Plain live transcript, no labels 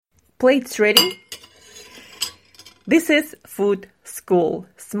Plates ready? This is Food School,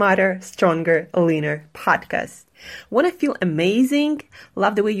 Smarter, Stronger, Leaner podcast. Want to feel amazing,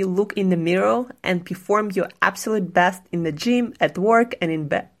 love the way you look in the mirror, and perform your absolute best in the gym, at work, and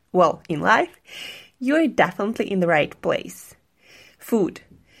in life? You're definitely in the right place. Food.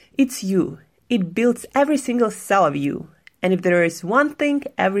 It's you. It builds every single cell of you. And if there is one thing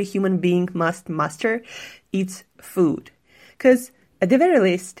every human being must master, it's food. Because at the very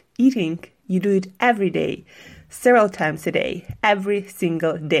least, eating, you do it every day, several times a day, every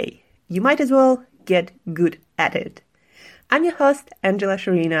single day. You might as well get good at it. I'm your host, Angela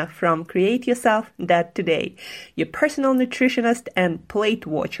Sharina from Create Yourself That Today, your personal nutritionist and plate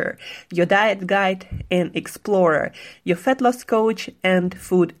watcher, your diet guide and explorer, your fat loss coach and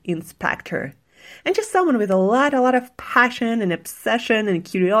food inspector. And just someone with a lot of passion and obsession and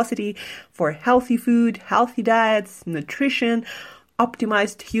curiosity for healthy food, healthy diets, nutrition,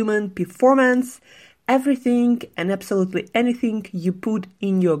 optimized human performance, everything and absolutely anything you put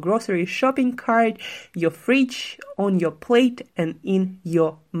in your grocery shopping cart, your fridge, on your plate, and in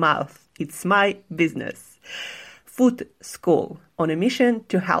your mouth. It's my business. Food School, on a mission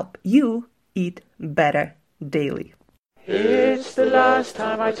to help you eat better daily. It's the last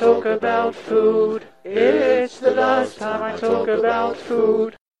time I talk about food. It's the last time I talk about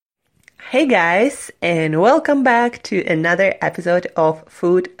food. Hey guys, and welcome back to another episode of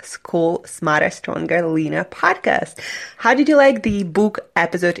Food School Smarter, Stronger, Leaner podcast. How did you like the book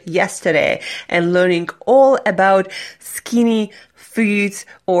episode yesterday and learning all about skinny foods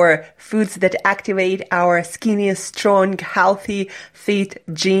or foods that activate our skinny, strong, healthy, fit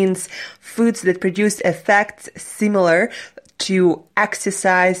genes, foods that produce effects similar to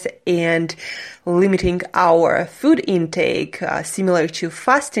exercise and limiting our food intake, similar to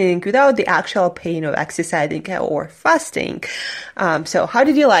fasting without the actual pain of exercising or fasting. So how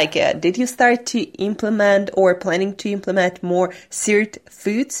did you like it? Did you start to implement or planning to implement more seared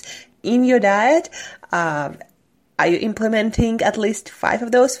foods in your diet? Are you implementing at least 5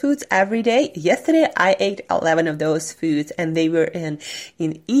 of those foods every day? Yesterday, I ate 11 of those foods and they were in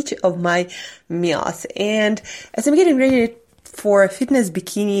each of my meals. And as I'm getting ready for a fitness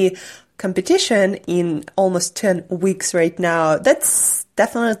bikini competition in almost 10 weeks right now, that's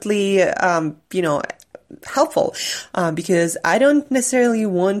definitely, helpful because I don't necessarily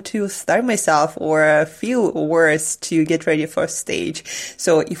want to starve myself or feel worse to get ready for stage.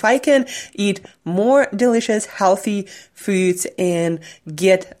 So if I can eat more delicious, healthy foods and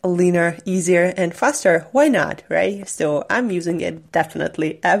get leaner, easier, and faster, why not, right? So I'm using it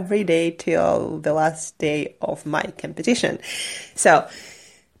definitely every day till the last day of my competition. So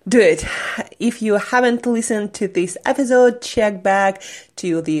do it. If you haven't listened to this episode, check back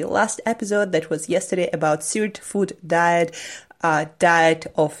to the last episode that was yesterday about seared food diet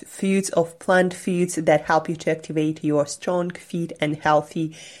of foods, of plant foods that help you to activate your strong, fit, and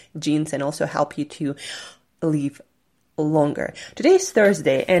healthy genes and also help you to live longer. Today is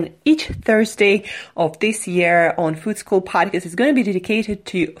Thursday, and each Thursday of this year on Food School Podcast is going to be dedicated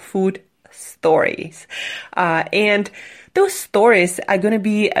to food stories. And those stories are going to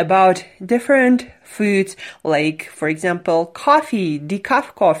be about different foods, like, for example, coffee,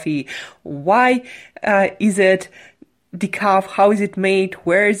 decaf coffee. Why is it decaf? How is it made?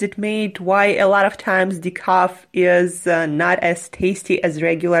 Where is it made? Why a lot of times decaf is not as tasty as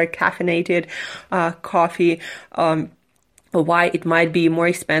regular caffeinated coffee. Why it might be more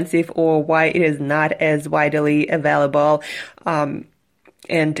expensive or why it is not as widely available.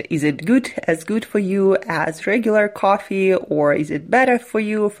 And is it as good for you as regular coffee, or is it better for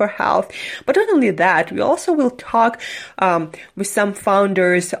you for health? But not only that, we also will talk with some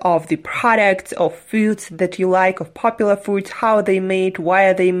founders of the products, of foods that you like, of popular foods, how are they made, why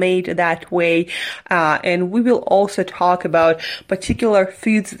are they made that way. And we will also talk about particular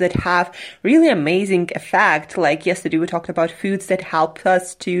foods that have really amazing effect. Like yesterday, we talked about foods that help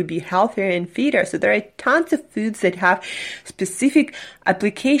us to be healthier and fitter. So there are tons of foods that have specific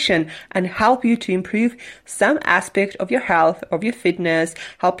application and help you to improve some aspect of your health, of your fitness,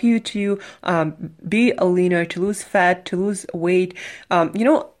 help you to be leaner, to lose fat, to lose weight.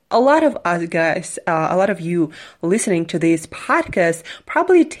 A lot of us guys, a lot of you listening to this podcast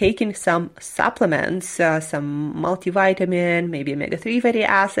probably taking some supplements, some multivitamin, maybe omega-3 fatty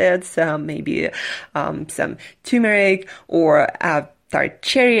acids, maybe some turmeric or tart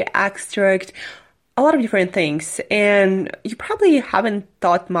cherry extract. a lot of different things, and you probably haven't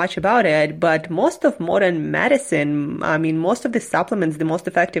thought much about it, but most of modern medicine, I mean, most of the supplements, the most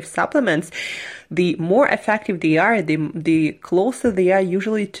effective supplements, the more effective they are, the closer they are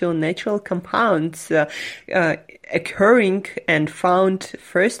usually to natural compounds occurring and found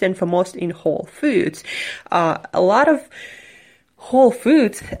first and foremost in whole foods. A lot of whole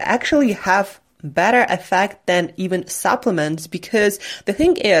foods actually have better effect than even supplements, because the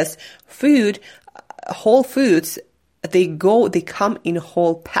thing is, whole foods, they come in a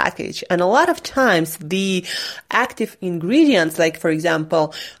whole package. And a lot of times the active ingredients, like for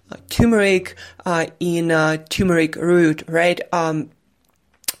example, turmeric, in turmeric root, right?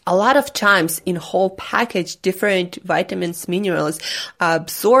 A lot of times in whole package, different vitamins, minerals are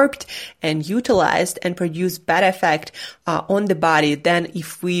absorbed and utilized and produce better effect on the body than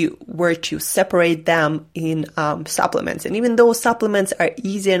if we were to separate them in supplements. And even though supplements are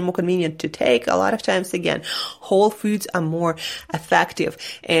easy and more convenient to take, a lot of times, again, whole foods are more effective.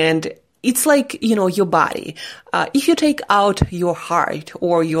 And it's like, your body. If you take out your heart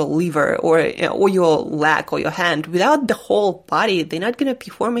or your liver or your leg or your hand, without the whole body, they're not going to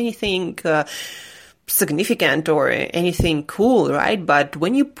perform anything significant or anything cool, right? But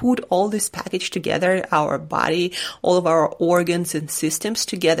when you put all this package together, our body, all of our organs and systems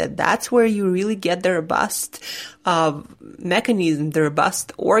together, that's where you really get the robust mechanism, the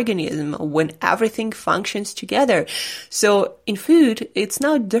robust organism, when everything functions together. So in food, it's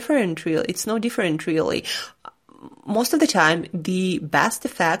no different really. Most of the time, the best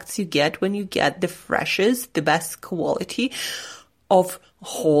effects you get when you get the freshest, the best quality of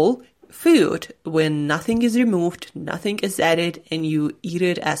whole food, when nothing is removed, nothing is added, and you eat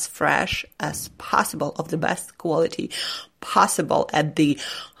it as fresh as possible, of the best quality possible, at the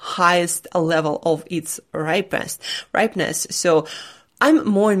highest level of its ripeness. So I'm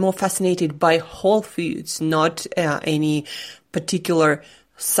more and more fascinated by whole foods, not any particular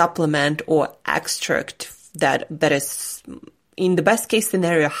supplement or extract that is, in the best case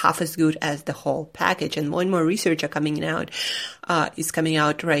scenario, half as good as the whole package. And more research is coming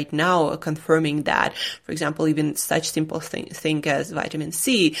out right now, confirming that, for example, even such simple thing as vitamin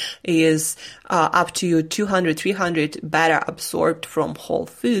C is up to 200, 300 better absorbed from whole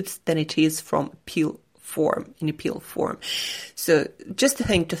foods than it is from in a pill form. So just a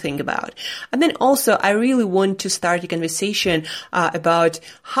thing to think about. And then also, I really want to start a conversation about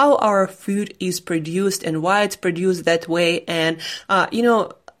how our food is produced and why it's produced that way. And,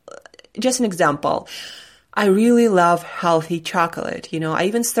 just an example. I really love healthy chocolate. I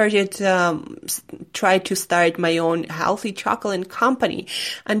even tried to start my own healthy chocolate company.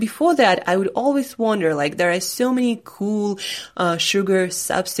 And before that, I would always wonder, there are so many cool sugar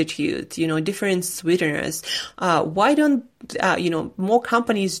substitutes, different sweeteners. Why don't more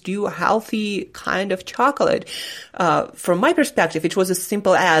companies do a healthy kind of chocolate? From my perspective, it was as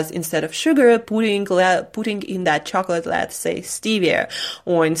simple as, instead of sugar, putting in that chocolate, let's say, stevia,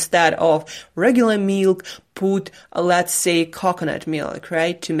 or instead of regular milk, put, let's say, coconut milk,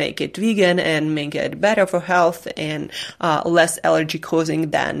 right, to make it vegan and make it better for health and less allergy causing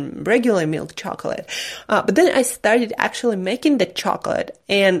than regular milk chocolate. But then I started actually making the chocolate,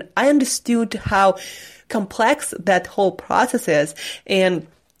 and I understood how complex that whole process is, and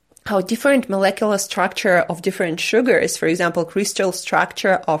how different molecular structure of different sugars, for example, crystal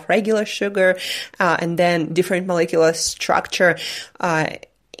structure of regular sugar, and then different molecular structure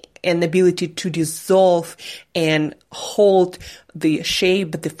and ability to dissolve and hold the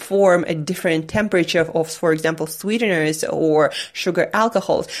shape, the form at different temperature of, for example, sweeteners or sugar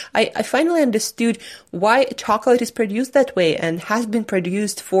alcohols. I finally understood why chocolate is produced that way and has been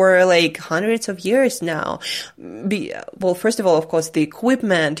produced for hundreds of years now. Well, first of all, of course, the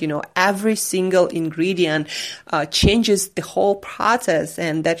equipment, every single ingredient changes the whole process,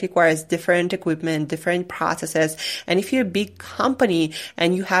 and that requires different equipment, different processes. And if you're a big company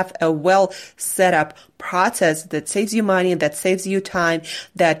and you have a well set up process that saves you money, that saves you time,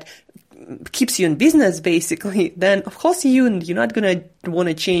 that keeps you in business, basically, then of course you're not going to want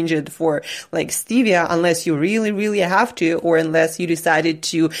to change it for stevia unless you really, really have to, or unless you decided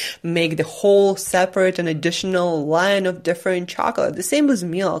to make the whole separate and additional line of different chocolate. The same with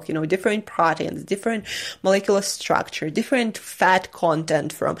milk, different proteins, different molecular structure, different fat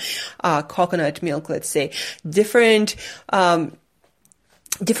content from coconut milk, let's say, different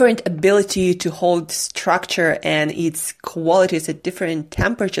different ability to hold structure and its qualities at different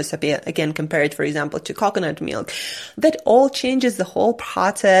temperatures, again, compared, for example, to coconut milk. That all changes the whole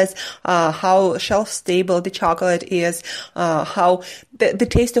process, how shelf stable the chocolate is, how the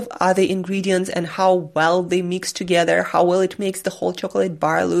taste of other ingredients and how well they mix together, how well it makes the whole chocolate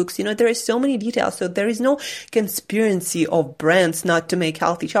bar looks. There are so many details. So there is no conspiracy of brands not to make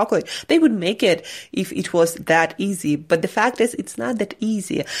healthy chocolate. They would make it if it was that easy. But the fact is, it's not that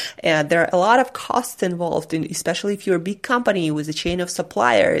easy. And there are a lot of costs involved, especially if you're a big company with a chain of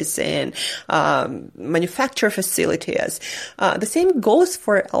suppliers and manufacturer facilities. The same goes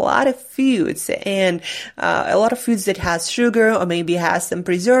for a lot of foods, and a lot of foods that has sugar or maybe has some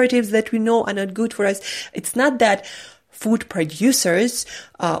preservatives that we know are not good for us. It's not that food producers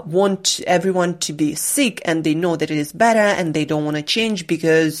want everyone to be sick and they know that it is better and they don't want to change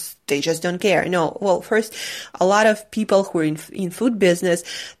because they just don't care. No, well, first, a lot of people who are in food business,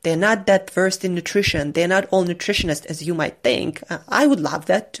 they're not that versed in nutrition. They're not all nutritionists as you might think. I would love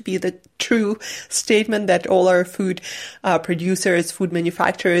that to be the true statement that all our food producers, food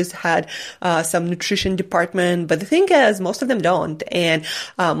manufacturers had some nutrition department. But the thing is, most of them don't. And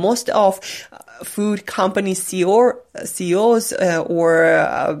most of food company CEOs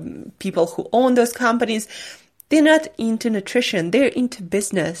or people who own those companies, they're not into nutrition. They're into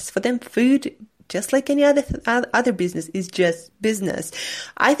business. For them, food, just like any other business, is just business.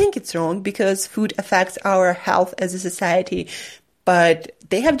 I think it's wrong because food affects our health as a society, but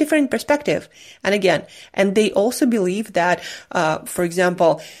they have different perspective. And they also believe that, for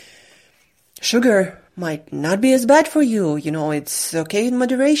example, sugar might not be as bad for you. It's okay in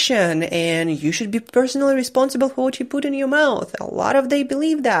moderation and you should be personally responsible for what you put in your mouth. A lot of they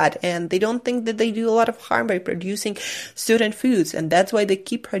believe that, and they don't think that they do a lot of harm by producing certain foods. And that's why they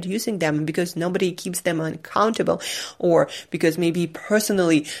keep producing them, because nobody keeps them accountable, or because maybe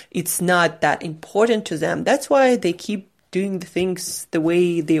personally it's not that important to them. That's why they keep doing the things the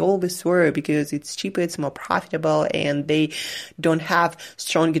way they always were, because it's cheaper, it's more profitable, and they don't have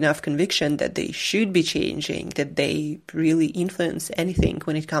strong enough conviction that they should be changing, that they really influence anything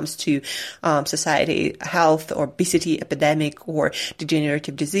when it comes to society, health, or obesity epidemic, or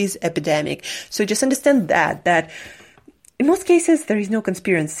degenerative disease epidemic. So just understand that in most cases, there is no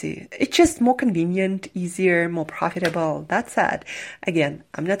conspiracy. It's just more convenient, easier, more profitable. That's it. Again,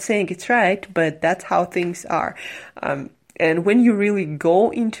 I'm not saying it's right, but that's how things are. And when you really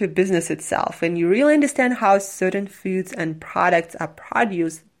go into business itself and you really understand how certain foods and products are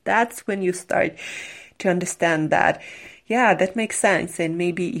produced, that's when you start to understand that, yeah, that makes sense. And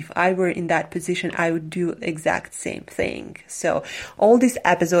maybe if I were in that position, I would do the exact same thing. So all these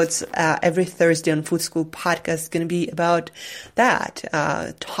episodes every Thursday on Food School Podcast is going to be about that,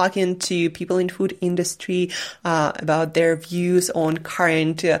 talking to people in food industry about their views on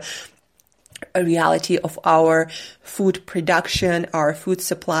current a reality of our food production, our food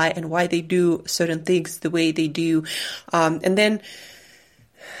supply, and why they do certain things the way they do. And then,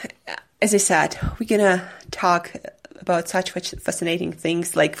 as I said, we're gonna talk about such fascinating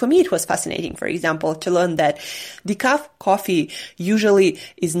things. Like, for me, it was fascinating, for example, to learn that decaf coffee usually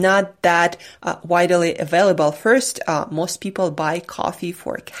is not that widely available. First, most people buy coffee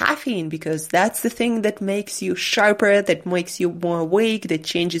for caffeine because that's the thing that makes you sharper, that makes you more awake, that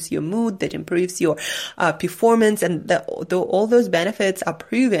changes your mood, that improves your performance, and all those benefits are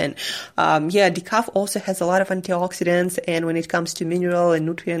proven. Decaf also has a lot of antioxidants, and when it comes to mineral and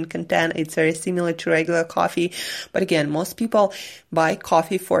nutrient content, it's very similar to regular coffee. But again, most people buy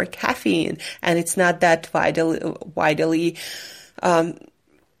coffee for caffeine, and it's not that widely and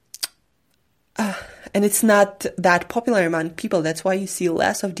it's not that popular among people. That's why you see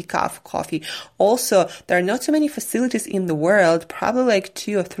less of decaf coffee. Also, there are not so many facilities in the world, probably like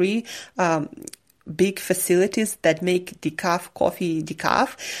 2 or 3 big facilities that make decaf coffee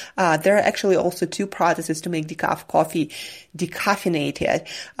decaf. There are actually also 2 processes to make decaf coffee decaffeinated.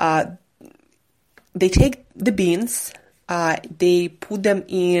 They take the beans, they put them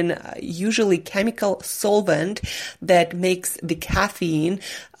in usually chemical solvent that makes the caffeine,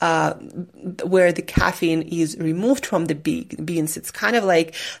 where the caffeine is removed from the beans. It's kind of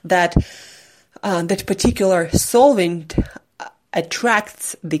like that particular solvent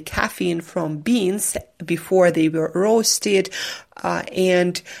attracts the caffeine from beans before they were roasted,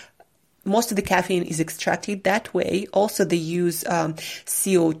 and most of the caffeine is extracted that way. Also, they use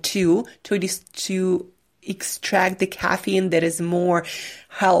CO2 to extract the caffeine that is more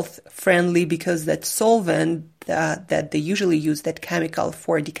health friendly, because that solvent that they usually use, that chemical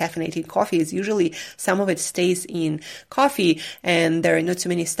for decaffeinating coffee, is usually some of it stays in coffee, and there are not so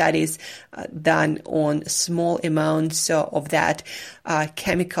many studies done on small amounts of that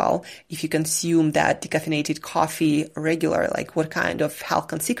chemical. If you consume that decaffeinated coffee regular, like what kind of health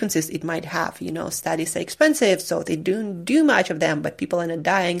consequences it might have. Studies are expensive, so they don't do much of them, but people are not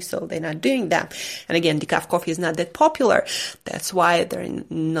dying, so they're not doing them. And again, decaf coffee is not that popular. That's why there are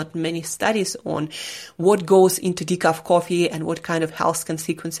not many studies on what goes into decaf coffee and what kind of health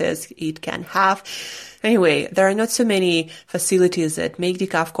consequences it can have. Anyway, there are not so many facilities that make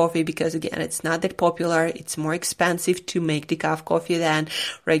decaf coffee because, again, it's not that popular. It's more expensive to make decaf coffee than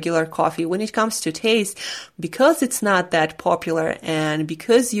regular coffee. When it comes to taste, because it's not that popular and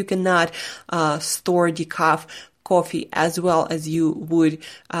because you cannot store decaf coffee as well as you would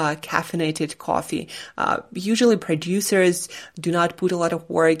caffeinated coffee. Usually producers do not put a lot of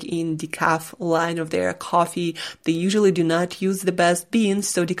work in decaf line of their coffee. They usually do not use the best beans,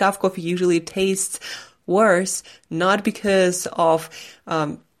 so decaf coffee usually tastes worse, not because of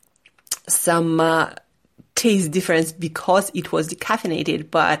some taste difference because it was decaffeinated,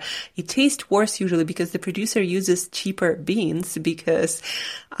 but it tastes worse usually because the producer uses cheaper beans because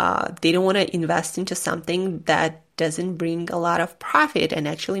they don't want to invest into something that doesn't bring a lot of profit and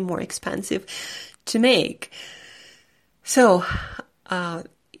actually more expensive to make. So,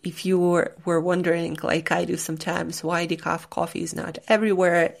 if you were wondering, like I do sometimes, why decaf coffee is not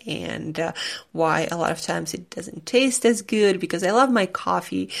everywhere and why a lot of times it doesn't taste as good, because I love my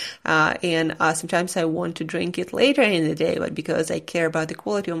coffee and sometimes I want to drink it later in the day, but because I care about the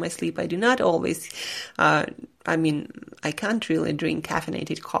quality of my sleep, I do not always, I can't really drink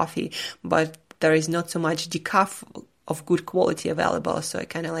caffeinated coffee, but there is not so much decaf of good quality available, so I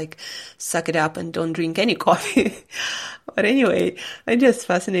kind of like suck it up and don't drink any coffee. But anyway, it's just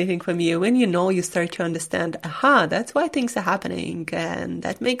fascinating for me. When you start to understand, that's why things are happening, and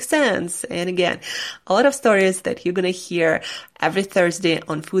that makes sense. And again, a lot of stories that you're gonna hear every Thursday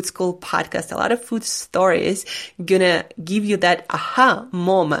on Food School podcast, a lot of food stories gonna give you that aha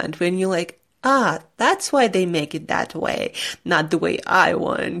moment when you're like, that's why they make it that way, not the way I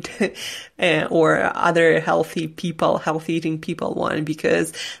want, or other healthy eating people want,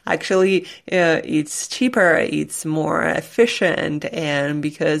 because actually it's cheaper, it's more efficient, and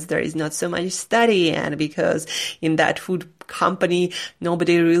because there is not so much study, and because in that food company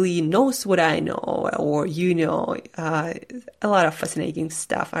nobody really knows what I know or a lot of fascinating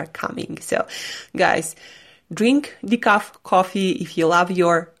stuff are coming. So guys, drink decaf coffee if you love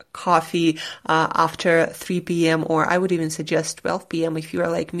your coffee after 3 p.m. or I would even suggest 12 p.m. if you are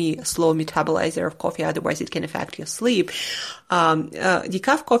like me, a slow metabolizer of coffee, otherwise it can affect your sleep.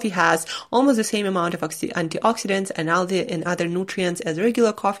 Decaf coffee has almost the same amount of antioxidants and other nutrients as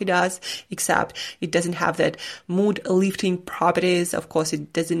regular coffee does, except it doesn't have that mood-lifting properties. Of course,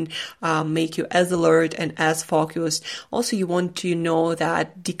 it doesn't make you as alert and as focused. Also, you want to know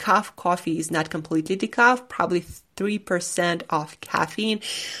that decaf coffee is not completely decaf, probably 3% of caffeine,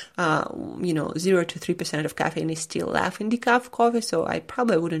 0 to 3% of caffeine is still left in decaf coffee, so I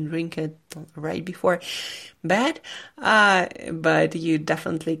probably wouldn't drink it right before bed, but you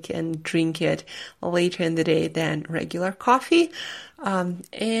definitely can drink it later in the day than regular coffee. That's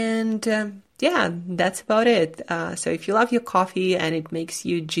about it. So if you love your coffee and it makes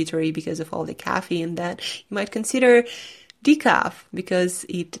you jittery because of all the caffeine, then you might consider decaf, because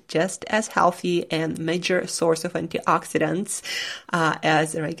it's just as healthy and major source of antioxidants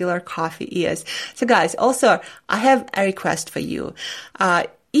as regular coffee is. So guys, also I have a request for you.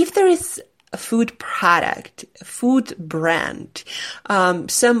 If there is a food product, food brand,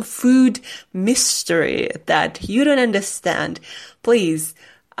 some food mystery that you don't understand, please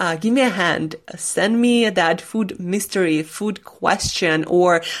give me a hand. Send me that food mystery, food question,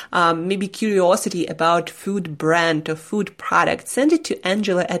 or maybe curiosity about food brand or food product. Send it to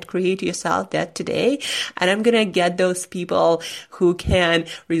Angela at createyourself.today, and I'm gonna get those people who can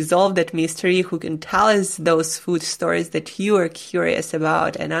resolve that mystery, who can tell us those food stories that you are curious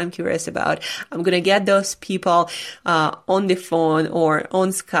about and I'm curious about. I'm gonna get those people on the phone or on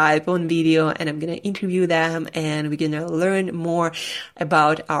Skype, on video, and I'm gonna interview them, and we're gonna learn more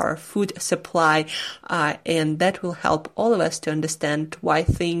about our food supply, and that will help all of us to understand why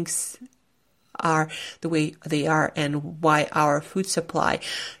things are the way they are and why our food supply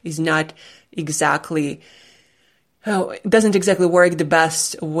is not exactly doesn't exactly work the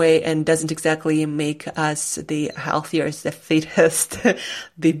best way and doesn't exactly make us the healthiest, the fittest,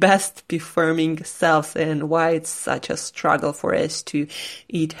 the best performing selves, and why it's such a struggle for us to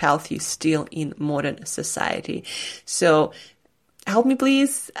eat healthy still in modern society. So help me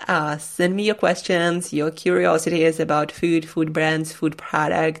please. Send me your questions, your curiosities about food, food brands, food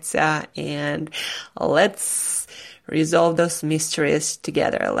products, and let's resolve those mysteries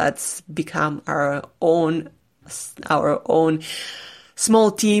together. Let's become our own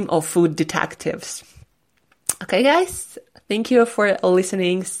small team of food detectives. Okay, guys, thank you for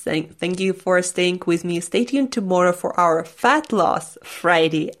listening. Thank you for staying with me. Stay tuned tomorrow for our Fat Loss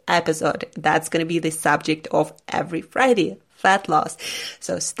Friday episode. That's going to be the subject of every Friday, fat loss.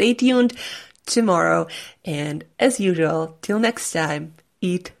 So stay tuned tomorrow. And as usual, till next time,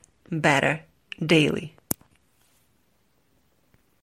 eat better daily.